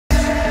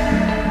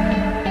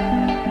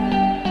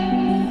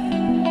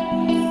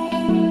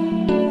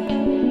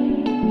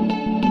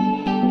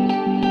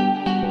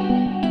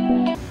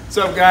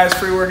up, guys?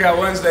 Free Workout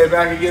Wednesday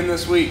back again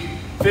this week.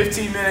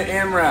 15-minute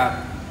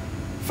AMRAP.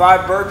 5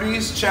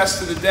 burpees, chest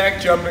to the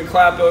deck, jump and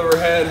clap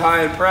overhead,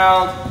 high and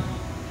proud.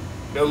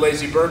 No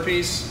lazy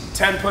burpees.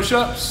 10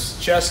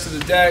 push-ups, chest to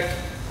the deck,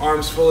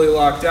 arms fully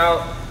locked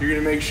out. You're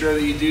gonna make sure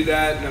that you do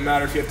that no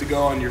matter if you have to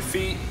go on your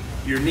feet,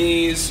 your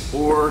knees,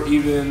 or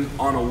even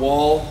on a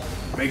wall.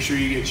 Make sure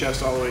you get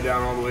chest all the way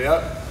down, all the way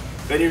up.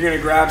 Then you're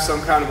gonna grab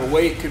some kind of a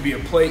weight. Could be a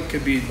plate,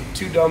 could be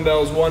 2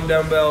 dumbbells, 1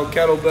 dumbbell,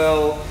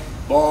 kettlebell,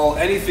 ball,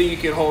 anything you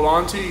can hold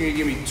on to. You're gonna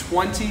give me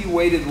 20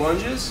 weighted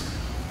lunges.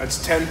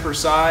 That's 10 per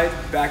side.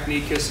 Back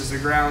knee kisses the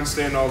ground,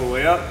 stand all the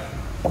way up.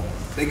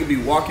 They can be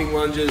walking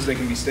lunges, they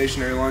can be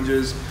stationary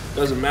lunges,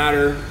 doesn't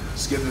matter.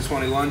 Just get the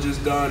 20 lunges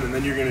done, and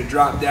then you're gonna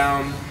drop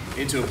down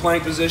into a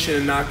plank position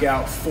and knock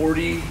out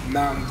 40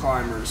 mountain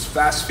climbers.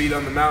 Fast feet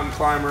on the mountain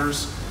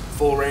climbers,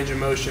 full range of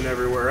motion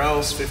everywhere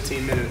else.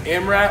 15-minute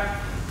AMRAP.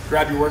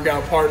 Grab your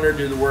workout partner,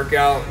 do the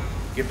workout,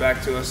 get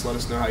back to us, let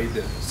us know how you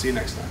did. See you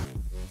next time.